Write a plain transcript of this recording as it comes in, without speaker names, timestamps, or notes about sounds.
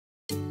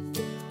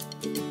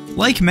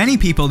Like many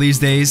people these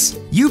days,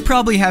 you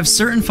probably have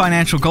certain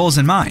financial goals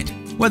in mind,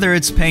 whether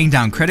it's paying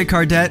down credit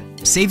card debt,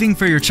 saving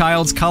for your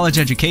child's college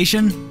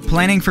education,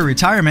 planning for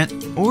retirement,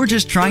 or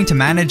just trying to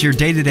manage your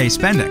day-to-day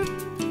spending.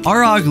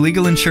 ARAG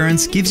Legal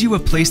Insurance gives you a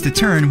place to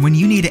turn when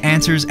you need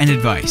answers and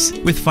advice,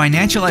 with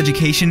financial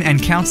education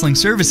and counseling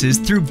services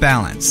through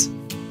Balance.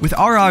 With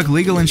ARAG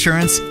Legal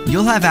Insurance,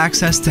 you'll have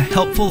access to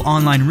helpful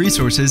online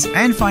resources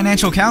and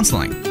financial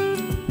counseling.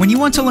 When you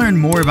want to learn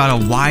more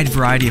about a wide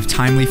variety of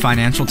timely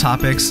financial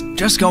topics,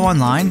 just go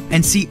online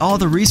and see all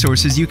the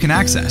resources you can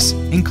access,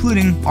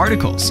 including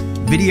articles,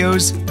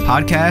 videos,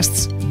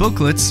 podcasts,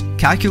 booklets,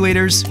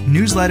 calculators,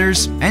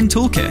 newsletters, and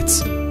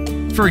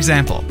toolkits. For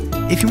example,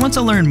 if you want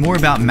to learn more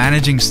about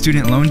managing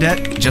student loan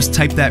debt, just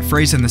type that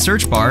phrase in the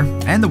search bar,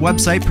 and the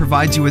website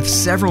provides you with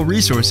several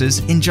resources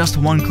in just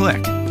one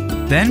click.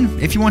 Then,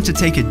 if you want to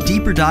take a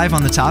deeper dive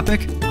on the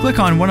topic, click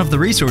on one of the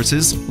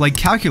resources, like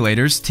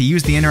calculators, to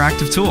use the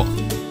interactive tool.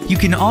 You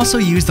can also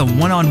use the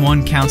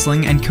one-on-one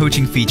counseling and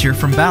coaching feature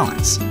from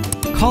Balance.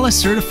 Call a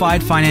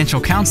certified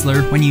financial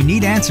counselor when you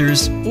need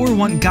answers or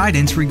want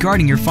guidance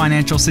regarding your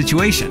financial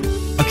situation.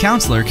 A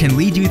counselor can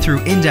lead you through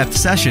in-depth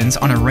sessions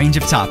on a range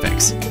of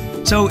topics.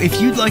 So if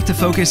you'd like to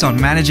focus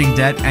on managing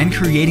debt and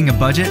creating a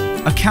budget,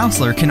 a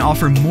counselor can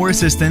offer more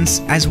assistance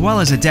as well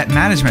as a debt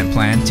management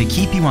plan to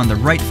keep you on the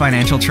right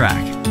financial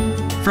track.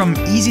 From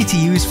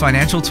easy-to-use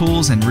financial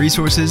tools and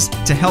resources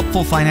to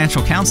helpful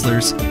financial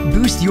counselors,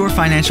 boost your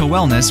financial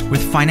wellness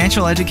with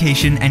financial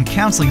education and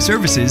counseling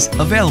services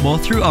available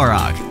through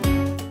ARAG.